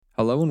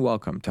Hello and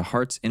welcome to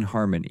Hearts in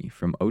Harmony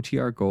from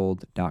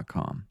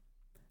OTRGold.com.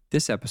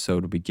 This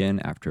episode will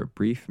begin after a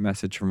brief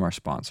message from our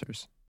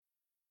sponsors.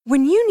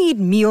 When you need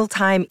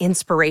mealtime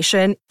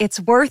inspiration,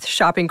 it's worth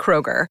shopping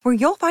Kroger, where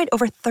you'll find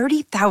over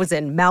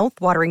 30,000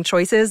 mouth-watering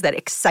choices that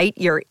excite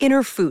your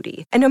inner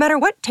foodie. And no matter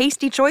what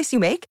tasty choice you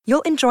make,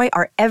 you'll enjoy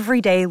our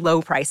everyday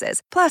low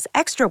prices, plus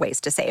extra ways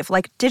to save,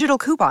 like digital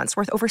coupons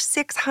worth over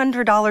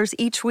 $600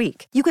 each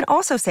week. You can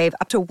also save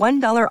up to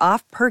 $1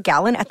 off per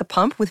gallon at the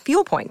pump with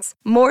fuel points.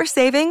 More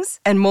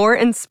savings and more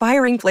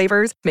inspiring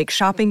flavors make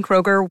shopping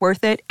Kroger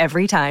worth it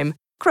every time.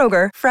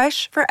 Kroger,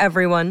 fresh for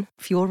everyone.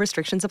 Fuel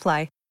restrictions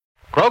apply.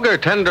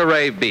 Kroger Tender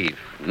Ray Beef,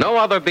 no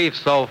other beef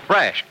so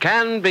fresh,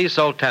 can be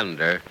so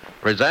tender,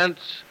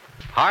 presents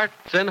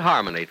Hearts in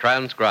Harmony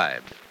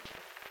transcribed.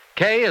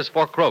 K is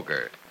for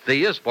Kroger,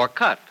 C is for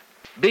cut,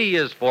 B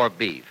is for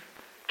beef.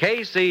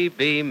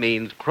 KCB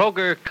means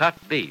Kroger cut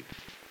beef,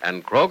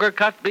 and Kroger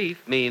cut beef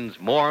means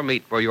more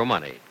meat for your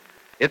money.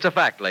 It's a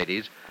fact,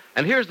 ladies,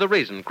 and here's the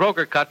reason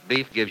Kroger cut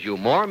beef gives you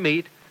more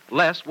meat,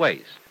 less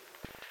waste.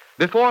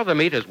 Before the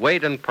meat is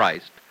weighed and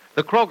priced,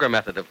 the Kroger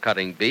method of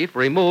cutting beef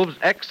removes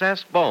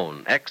excess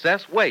bone,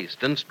 excess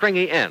waste, and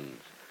stringy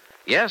ends.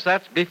 Yes,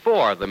 that's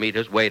before the meat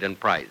is weighed and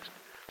priced.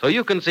 So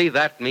you can see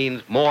that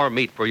means more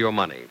meat for your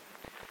money.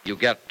 You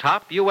get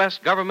top U.S.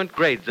 government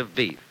grades of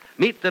beef,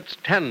 meat that's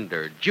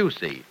tender,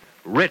 juicy,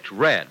 rich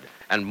red,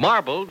 and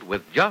marbled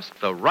with just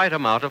the right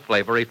amount of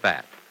flavory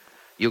fat.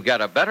 You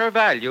get a better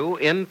value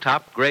in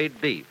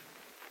top-grade beef.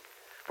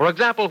 For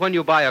example, when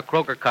you buy a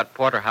Kroger-cut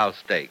porterhouse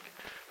steak,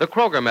 the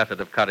Kroger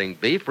method of cutting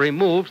beef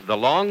removes the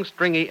long,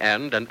 stringy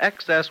end and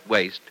excess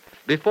waste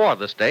before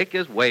the steak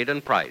is weighed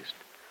and priced.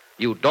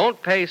 You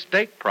don't pay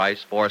steak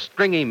price for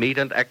stringy meat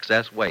and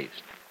excess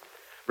waste.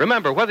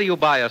 Remember, whether you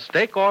buy a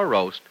steak or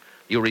roast,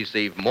 you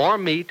receive more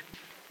meat,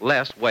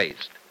 less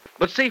waste.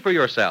 But see for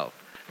yourself.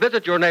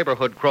 Visit your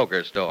neighborhood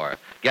Kroger store.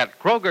 Get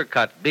Kroger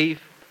cut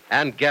beef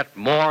and get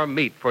more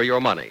meat for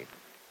your money.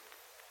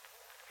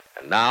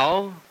 And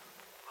now,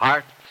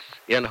 Hearts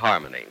in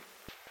Harmony.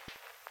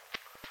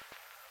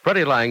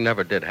 Freddy Lang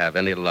never did have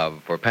any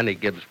love for Penny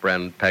Gibbs'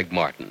 friend, Peg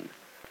Martin.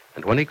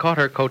 And when he caught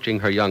her coaching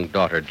her young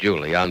daughter,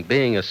 Julie, on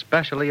being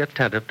especially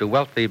attentive to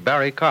wealthy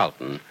Barry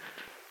Carlton,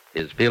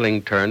 his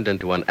feeling turned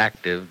into an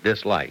active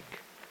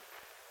dislike.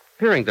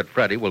 Fearing that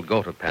Freddy will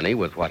go to Penny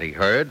with what he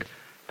heard,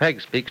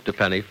 Peg speaks to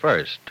Penny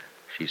first.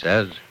 She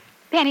says,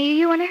 Penny, are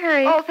you in a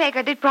hurry? Oh, Peg,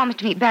 I did promise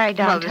to meet Barry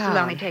downtown. Well, this will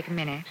only take a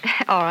minute.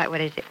 All right, what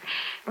is it?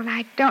 Well,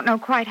 I don't know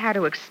quite how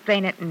to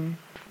explain it, and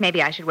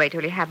maybe I should wait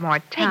till you have more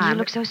time. Peg, you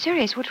look so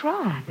serious. What's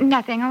wrong?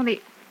 Nothing, only...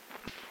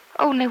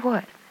 Only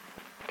what?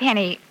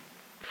 Penny,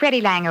 Freddie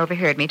Lang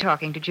overheard me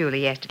talking to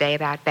Julie yesterday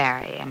about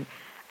Barry, and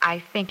I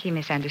think he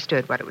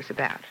misunderstood what it was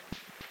about.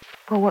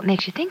 Well, what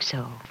makes you think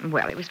so?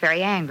 Well, he was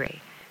very angry.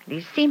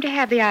 He seemed to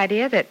have the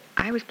idea that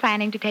I was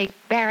planning to take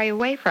Barry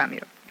away from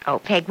you. Oh,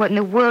 Peg, what in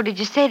the world did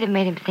you say that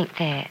made him think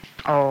that?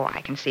 Oh,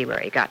 I can see where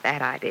he got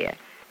that idea.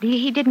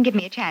 He didn't give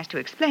me a chance to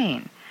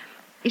explain.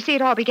 You see,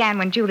 it all began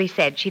when Julie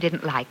said she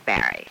didn't like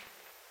Barry.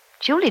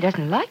 Julie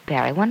doesn't like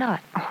Barry. Why not?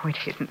 Oh, it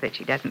isn't that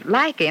she doesn't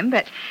like him,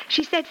 but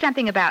she said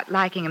something about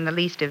liking him the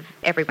least of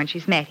everyone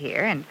she's met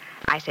here, and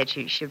I said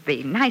she should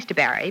be nice to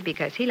Barry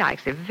because he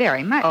likes her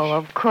very much. Oh,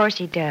 of course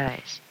he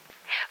does.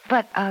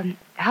 But,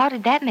 how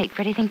did that make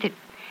Freddie think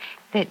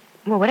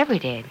well, whatever he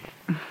did?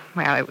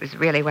 Well, it was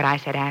really what I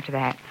said after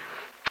that.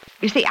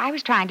 You see, I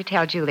was trying to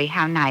tell Julie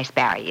how nice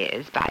Barry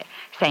is by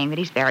saying that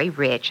he's very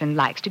rich and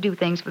likes to do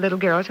things for little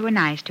girls who are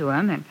nice to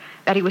him, and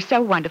that he was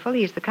so wonderful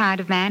he's the kind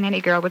of man any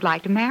girl would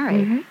like to marry.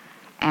 Mm-hmm.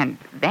 And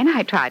then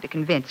I tried to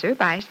convince her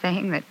by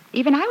saying that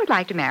even I would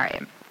like to marry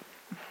him.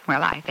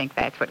 Well, I think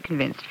that's what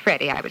convinced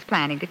Freddie I was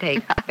planning to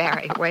take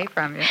Barry away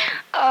from you.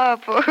 Oh,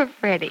 poor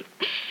Freddie.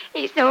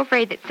 He's so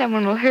afraid that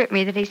someone will hurt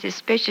me that he's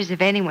suspicious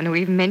of anyone who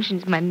even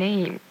mentions my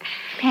name.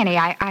 Penny,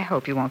 I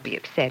hope you won't be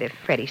upset if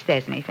Freddie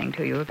says anything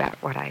to you about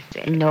what I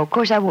said. No, of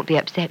course I won't be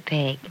upset,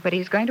 Peg. But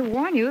he's going to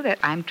warn you that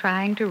I'm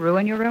trying to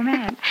ruin your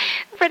romance.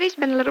 Freddie's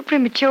been a little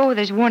premature with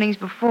his warnings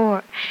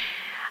before.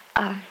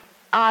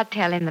 I'll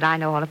tell him that I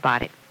know all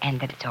about it and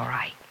that it's all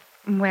right.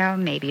 Well,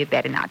 maybe you'd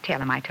better not tell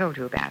him I told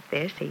you about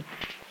this.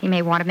 He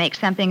may want to make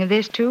something of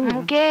this, too.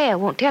 Okay, I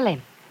won't tell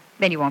him.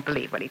 Then you won't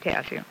believe what he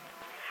tells you.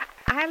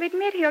 I'll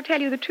admit he'll tell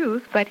you the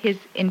truth, but his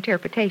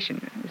interpretation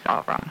is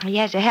all wrong. He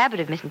has a habit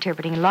of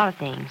misinterpreting a lot of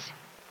things.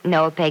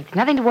 No, Peg, there's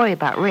nothing to worry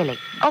about, really.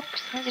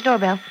 Oops, there's the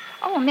doorbell.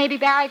 Oh, maybe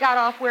Barry got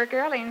off work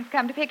early and's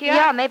come to pick you up.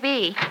 Yeah,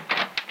 maybe.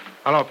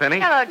 Hello, Penny.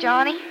 Hello,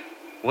 Johnny.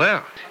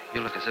 Well,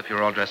 you look as if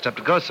you're all dressed up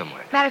to go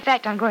somewhere. Matter of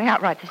fact, I'm going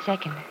out right this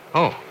second.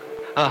 Oh,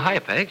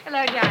 hiya, Peg.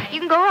 Hello, Johnny. You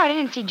can go right in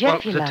and see Jeff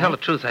if you to like. tell the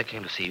truth, I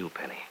came to see you,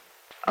 Penny.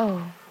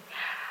 Oh.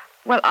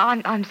 Well,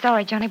 I'm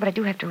sorry, Johnny, but I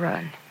do have to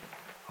run.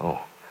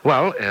 Oh.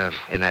 Well,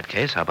 in that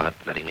case, how about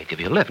letting me give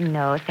you a lift?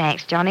 No,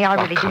 thanks, Johnny. I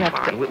really do come have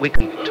to on. go. We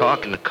can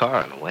talk in the car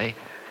on the way.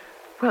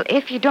 Well,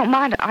 if you don't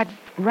mind, I'd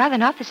rather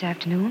not this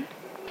afternoon.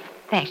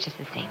 Thanks just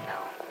the same,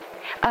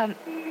 though.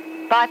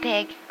 Bye,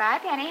 Peg. Bye,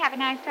 Penny. Have a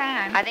nice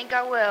time. I think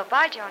I will.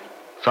 Bye, Johnny.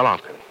 So long,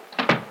 Penny.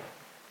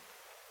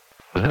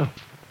 Well,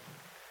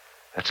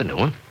 That's a new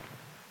one.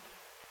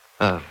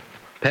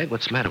 Peg,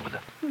 what's the matter with her?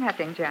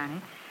 Nothing,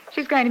 Johnny.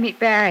 She's going to meet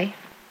Barry.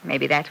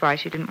 Maybe that's why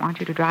she didn't want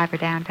you to drive her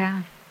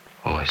downtown.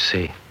 Oh, I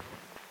see.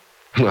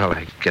 Well,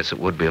 I guess it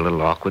would be a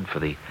little awkward for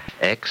the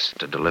ex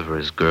to deliver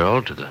his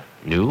girl to the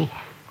new.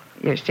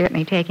 You're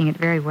certainly taking it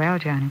very well,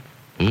 Johnny.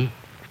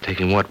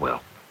 Taking what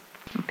well?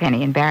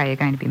 Penny and Barry are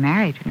going to be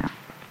married, you know.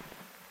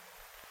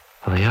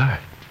 Oh, they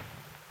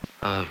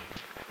are?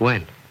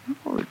 When?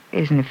 Oh, it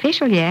isn't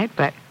official yet,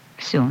 but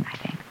soon, I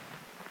think.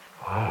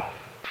 Oh,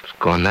 it's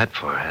gone that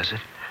far, has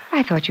it?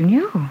 I thought you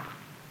knew.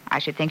 I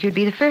should think you'd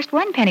be the first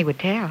one Penny would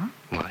tell.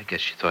 Well, I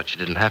guess she thought she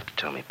didn't have to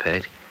tell me,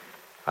 Peg.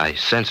 I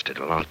sensed it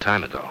a long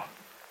time ago.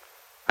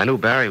 I knew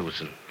Barry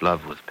was in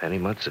love with Penny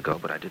months ago,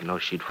 but I didn't know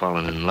she'd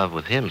fallen in love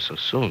with him so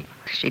soon.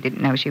 She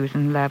didn't know she was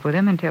in love with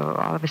him until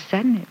all of a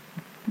sudden it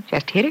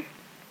just hit her.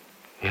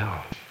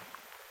 Yeah.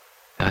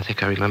 I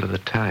think I remember the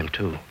time,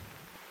 too.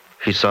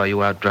 She saw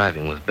you out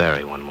driving with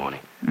Barry one morning.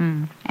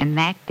 And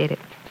that did it.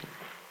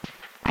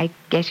 I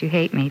guess you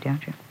hate me,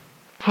 don't you?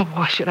 Oh,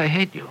 why should I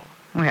hate you?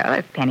 Well,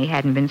 if Penny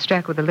hadn't been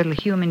struck with a little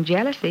human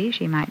jealousy,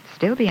 she might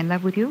still be in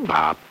love with you.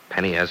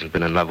 Penny hasn't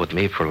been in love with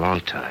me for a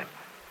long time.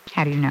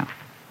 How do you know?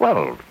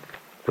 Well,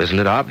 isn't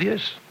it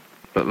obvious?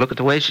 But look at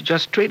the way she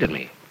just treated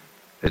me.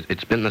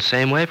 It's been the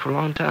same way for a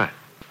long time.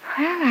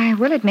 Well, I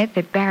will admit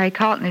that Barry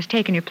Carlton has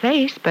taken your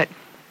place, but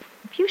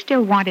if you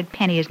still wanted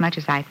Penny as much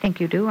as I think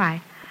you do,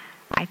 I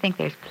think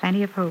there's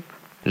plenty of hope.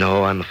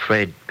 No, I'm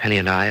afraid Penny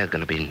and I are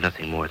going to be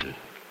nothing more than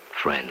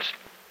friends.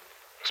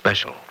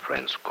 Special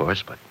friends, of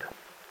course, but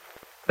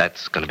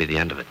that's going to be the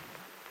end of it.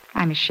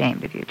 I'm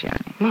ashamed of you,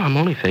 Johnny. No, I'm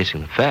only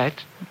facing the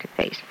facts. To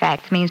face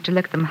facts means to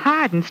look at them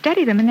hard and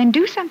study them and then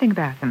do something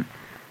about them.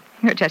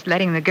 You're just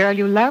letting the girl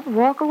you love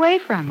walk away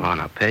from you. Oh,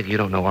 now, Peg, you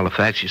don't know all the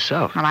facts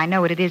yourself. Well, I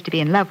know what it is to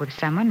be in love with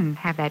someone and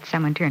have that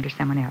someone turn to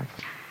someone else.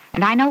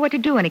 And I know what to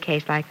do in a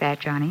case like that,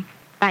 Johnny.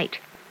 Fight.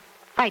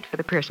 Fight for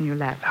the person you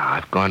love. Now,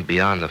 I've gone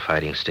beyond the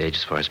fighting stage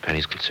as far as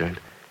Penny's concerned.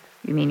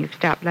 You mean you've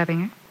stopped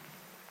loving her?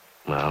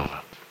 Well,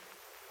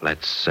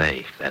 let's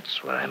say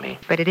that's what I mean.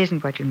 But it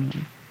isn't what you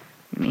mean.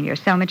 You mean you're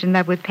so much in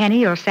love with Penny,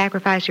 you'll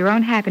sacrifice your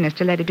own happiness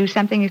to let her do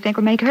something you think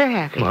will make her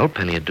happy. Well,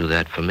 Penny would do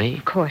that for me.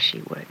 Of course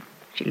she would.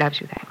 She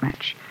loves you that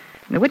much.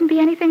 And there wouldn't be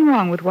anything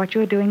wrong with what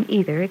you're doing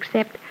either,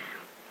 except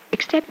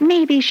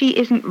maybe she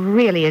isn't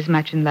really as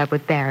much in love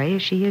with Barry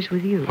as she is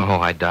with you. Oh,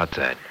 I doubt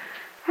that.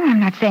 Well, I'm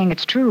not saying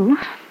it's true.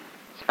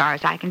 As far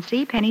as I can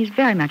see, Penny's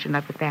very much in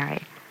love with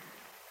Barry.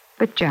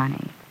 But,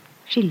 Johnny,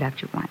 she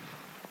loved you once.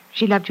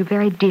 She loved you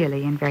very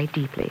dearly and very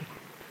deeply.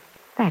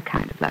 That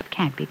kind of love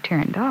can't be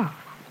turned off.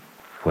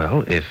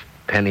 Well, if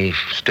Penny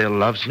still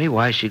loves me,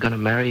 why is she going to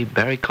marry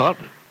Barry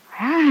Carlton?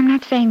 Well, I'm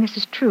not saying this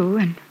is true,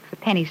 and for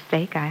Penny's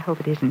sake, I hope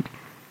it isn't.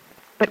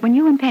 But when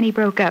you and Penny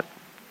broke up,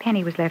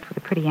 Penny was left with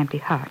a pretty empty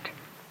heart.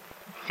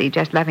 See,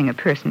 just loving a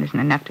person isn't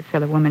enough to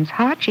fill a woman's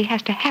heart. She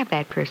has to have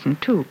that person,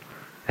 too.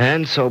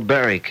 And so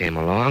Barry came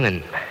along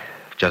and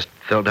just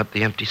filled up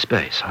the empty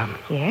space, huh?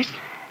 Yes.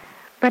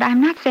 But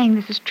I'm not saying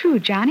this is true,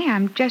 Johnny.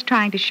 I'm just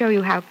trying to show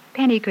you how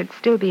Penny could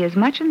still be as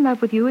much in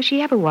love with you as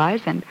she ever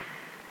was, and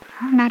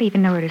not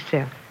even know it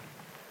herself.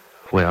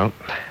 Well,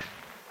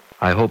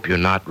 I hope you're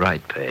not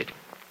right, Peg.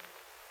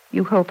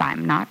 You hope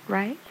I'm not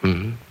right?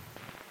 Mm-hmm.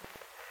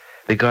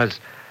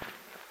 Because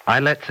I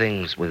let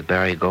things with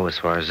Barry go as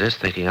far as this,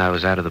 thinking I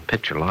was out of the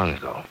picture long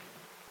ago.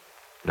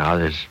 Now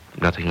there's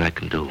nothing I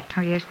can do.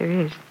 Oh, yes, there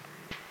is.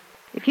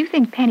 If you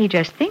think Penny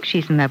just thinks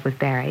she's in love with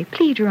Barry,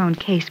 plead your own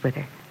case with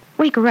her.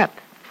 Wake her up.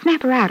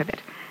 Snap her out of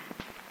it.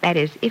 That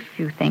is, if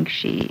you think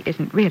she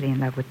isn't really in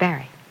love with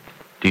Barry.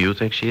 Do you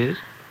think she is?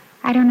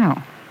 I don't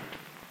know.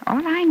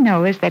 All I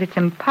know is that it's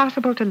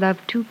impossible to love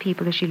two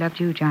people as she loved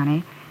you,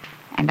 Johnny.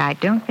 And I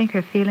don't think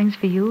her feelings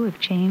for you have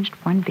changed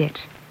one bit.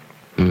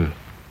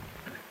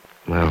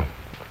 Well,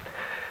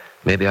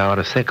 maybe I ought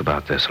to think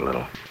about this a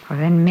little. Well,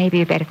 then maybe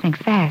you better think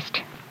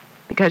fast.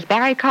 Because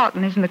Barry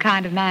Carlton isn't the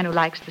kind of man who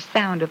likes the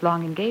sound of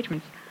long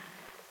engagements.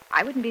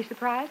 I wouldn't be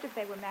surprised if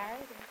they were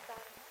married.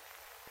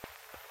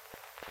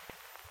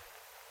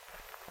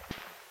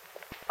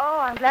 Oh,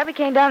 I'm glad we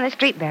came down the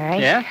street, Barry.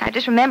 Yeah? I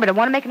just remembered I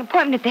want to make an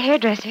appointment at the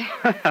hairdresser.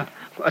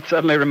 What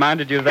suddenly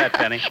reminded you of that,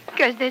 Penny?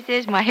 Because this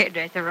is my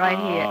hairdresser right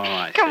here.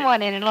 I Come see.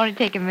 on in. It'll only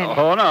take a minute.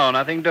 Oh, no,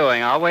 nothing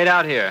doing. I'll wait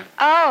out here.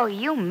 Oh,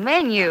 you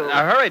menu.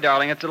 Now, hurry,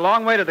 darling. It's a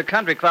long way to the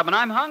country club, and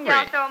I'm hungry.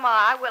 Yeah, so am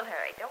I. I will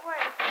hurry. Don't worry.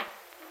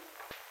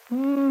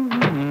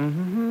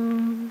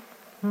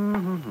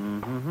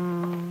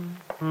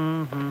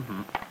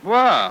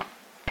 Wow.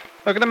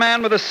 Look at the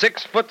man with a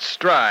 6-foot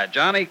stride,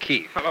 Johnny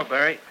Keefe. Hello,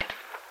 Barry.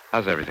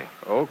 How's everything?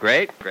 Oh,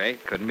 great,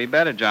 great. Couldn't be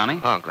better, Johnny.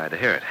 Oh, glad to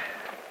hear it.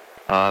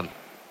 By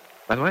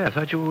the way, I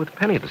thought you were with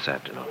Penny this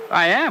afternoon.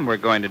 I am. We're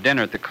going to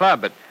dinner at the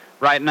club, but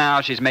right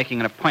now she's making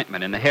an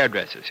appointment in the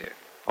hairdresser's here.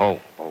 Oh,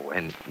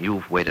 and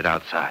you've waited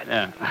outside.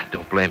 Yeah.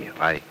 Don't blame you.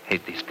 I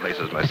hate these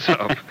places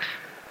myself.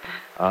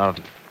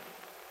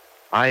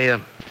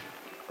 I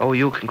owe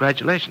you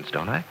congratulations,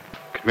 don't I?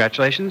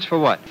 Congratulations for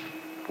what?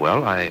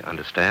 Well, I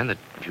understand that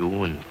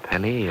you and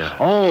Penny...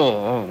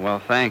 Oh, well,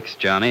 thanks,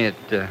 Johnny. It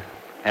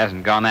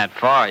hasn't gone that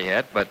far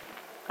yet, but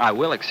I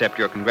will accept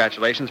your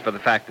congratulations for the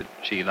fact that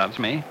she loves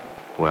me.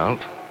 Well,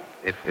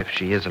 if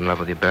she is in love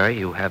with you, Barry,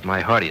 you have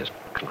my heartiest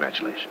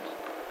congratulations.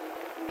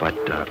 But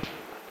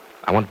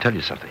I want to tell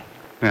you something.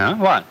 Yeah?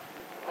 What?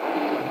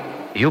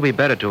 You'll be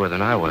better to her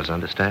than I was,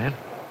 understand?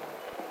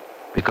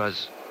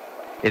 Because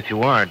if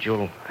you aren't,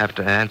 you'll have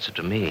to answer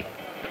to me.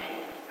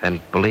 And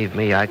believe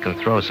me, I can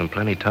throw some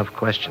plenty tough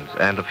questions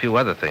and a few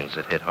other things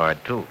that hit hard,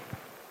 too.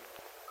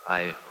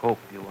 I hope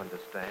you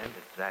understand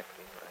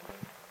exactly what I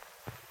mean.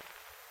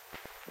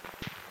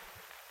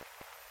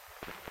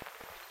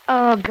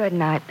 Oh, good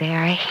night,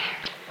 Barry.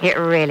 It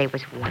really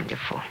was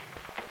wonderful.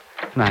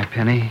 Night,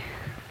 Penny.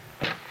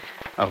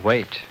 Oh,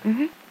 wait.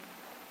 Mm-hmm.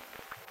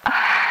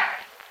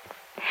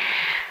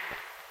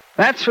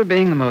 That's for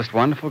being the most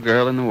wonderful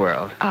girl in the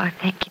world. Oh,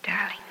 thank you,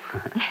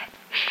 darling.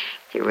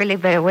 You really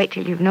better wait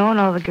till you've known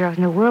all the girls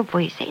in the world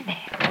before you say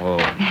that.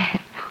 Oh.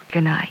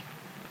 Good night.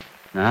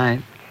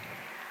 Night.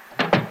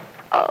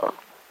 Oh,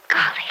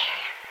 golly.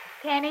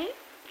 Penny?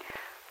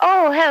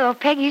 Oh, hello,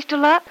 Peggy. You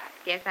still up?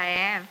 Yes, I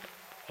am.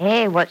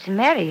 Hey, what's the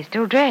matter? You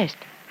still dressed?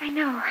 I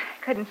know. I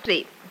couldn't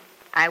sleep.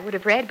 I would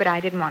have read, but I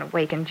didn't want to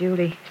waken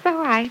Julie. So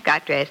I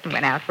got dressed and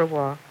went out for a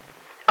walk.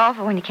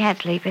 Awful when you can't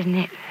sleep, isn't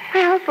it?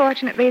 Well,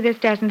 fortunately, this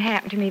doesn't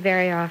happen to me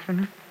very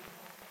often.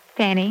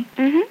 Penny?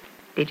 Mm-hmm.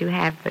 Did you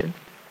have a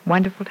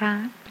wonderful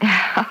time?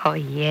 Oh,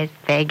 yes,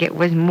 Peg. It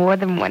was more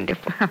than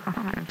wonderful. Oh,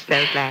 I'm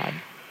so glad.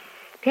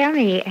 Tell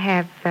me,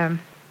 have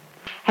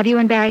you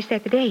and Barry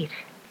set the date?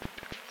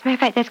 As a matter of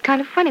fact, that's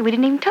kind of funny. We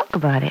didn't even talk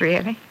about it.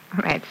 Really?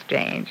 Oh, that's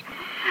strange.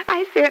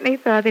 I certainly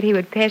thought that he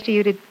would pester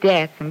you to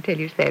death until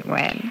you said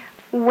when.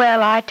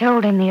 Well, I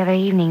told him the other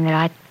evening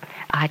that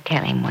I'd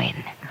tell him when.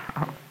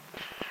 Oh.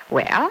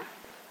 Well,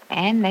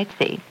 and let's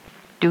see.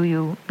 Do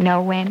you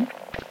know when?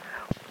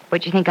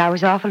 Would you think I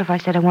was awful if I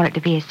said I want it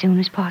to be as soon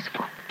as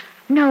possible?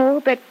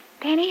 No, but,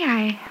 Penny,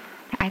 I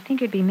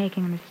think you'd be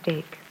making a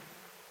mistake.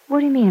 What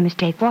do you mean, a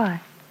mistake? Why?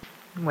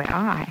 Well,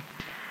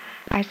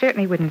 I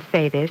certainly wouldn't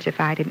say this if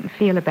I didn't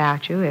feel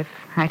about you, if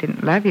I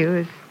didn't love you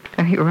as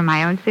though you were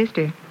my own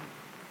sister.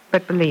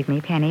 But believe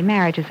me, Penny,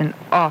 marriage is an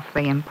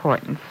awfully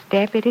important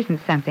step. It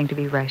isn't something to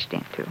be rushed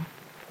into.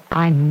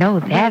 I know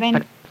that, Well,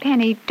 but...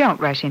 Penny, don't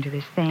rush into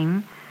this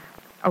thing.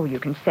 Oh, you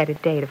can set a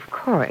date, of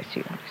course.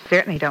 You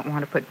certainly don't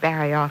want to put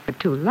Barry off for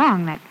too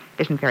long. That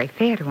isn't very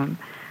fair to him.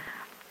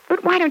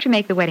 But why don't you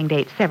make the wedding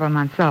date several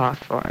months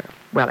off, or,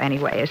 well,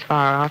 anyway, as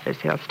far off as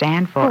he'll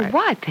stand for Well, it?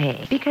 why,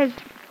 Peg? Because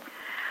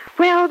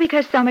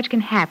so much can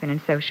happen in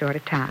so short a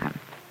time.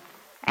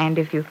 And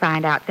if you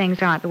find out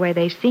things aren't the way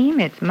they seem,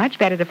 it's much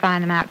better to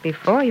find them out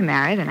before you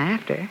marry than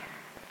after.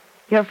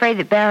 You're afraid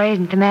that Barry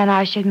isn't the man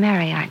I should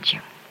marry, aren't you?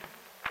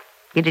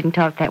 You didn't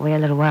talk that way a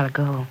little while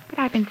ago. But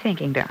I've been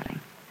thinking, darling.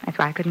 That's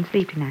why I couldn't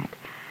sleep tonight.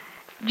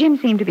 Jim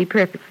seemed to be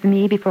perfect for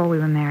me before we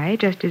were married,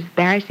 just as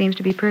Barry seems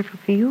to be perfect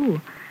for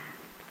you.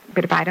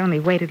 But if I'd only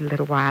waited a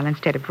little while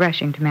instead of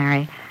rushing to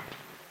marry,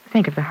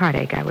 think of the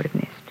heartache I would have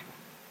missed.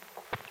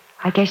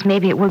 I guess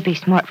maybe it would be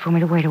smart for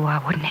me to wait a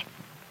while, wouldn't it?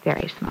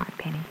 Very smart,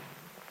 Penny.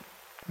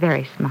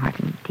 Very smart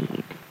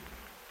indeed.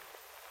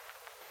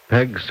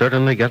 Peg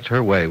certainly gets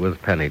her way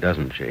with Penny,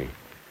 doesn't she?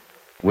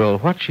 Will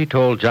what she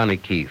told Johnny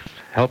Keith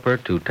help her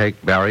to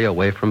take Barry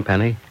away from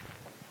Penny?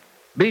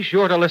 Be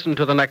sure to listen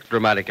to the next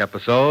dramatic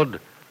episode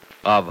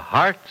of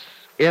Hearts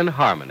in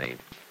Harmony.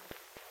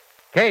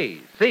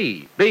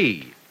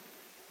 KCB.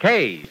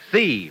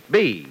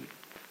 KCB.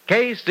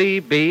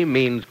 KCB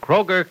means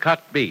Kroger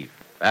cut beef,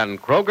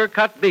 and Kroger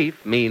cut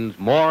beef means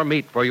more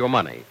meat for your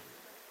money.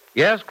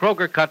 Yes,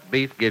 Kroger cut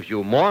beef gives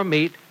you more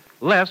meat,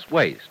 less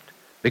waste,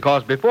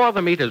 because before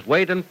the meat is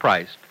weighed and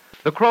priced,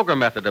 the Kroger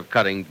method of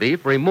cutting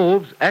beef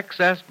removes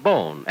excess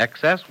bone,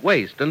 excess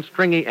waste, and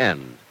stringy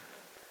ends.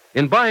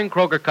 In buying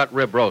Kroger cut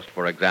rib roast,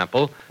 for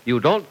example, you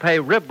don't pay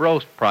rib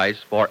roast price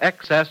for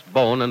excess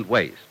bone and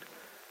waste.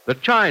 The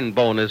chine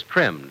bone is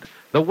trimmed,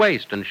 the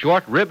waste and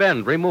short rib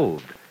end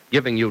removed,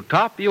 giving you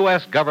top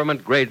U.S.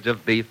 government grades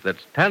of beef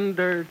that's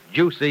tender,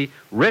 juicy,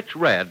 rich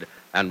red,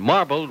 and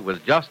marbled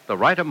with just the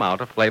right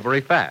amount of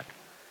flavory fat.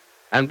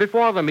 And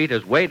before the meat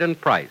is weighed and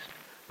priced,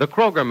 the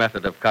Kroger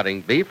method of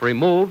cutting beef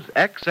removes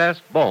excess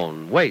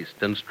bone,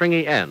 waste, and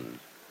stringy ends.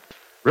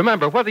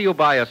 Remember, whether you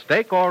buy a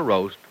steak or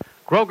roast,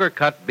 Kroger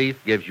cut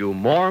beef gives you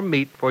more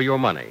meat for your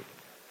money.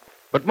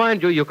 But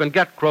mind you, you can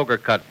get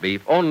Kroger cut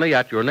beef only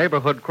at your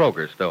neighborhood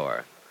Kroger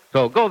store.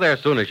 So go there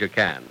soon as you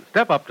can.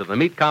 Step up to the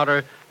meat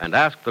counter and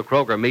ask the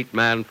Kroger meat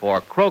man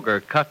for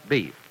Kroger cut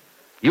beef.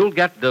 You'll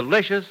get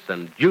delicious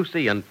and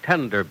juicy and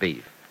tender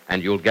beef,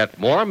 and you'll get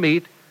more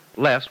meat,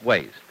 less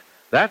waste.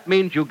 That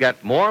means you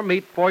get more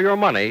meat for your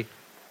money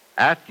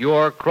at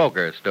your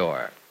Kroger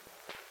store.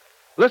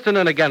 Listen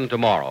in again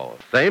tomorrow,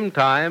 same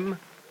time,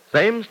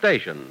 same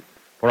station,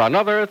 for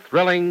another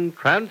thrilling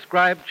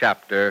transcribed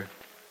chapter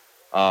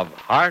of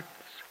Hearts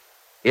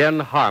in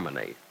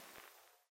Harmony.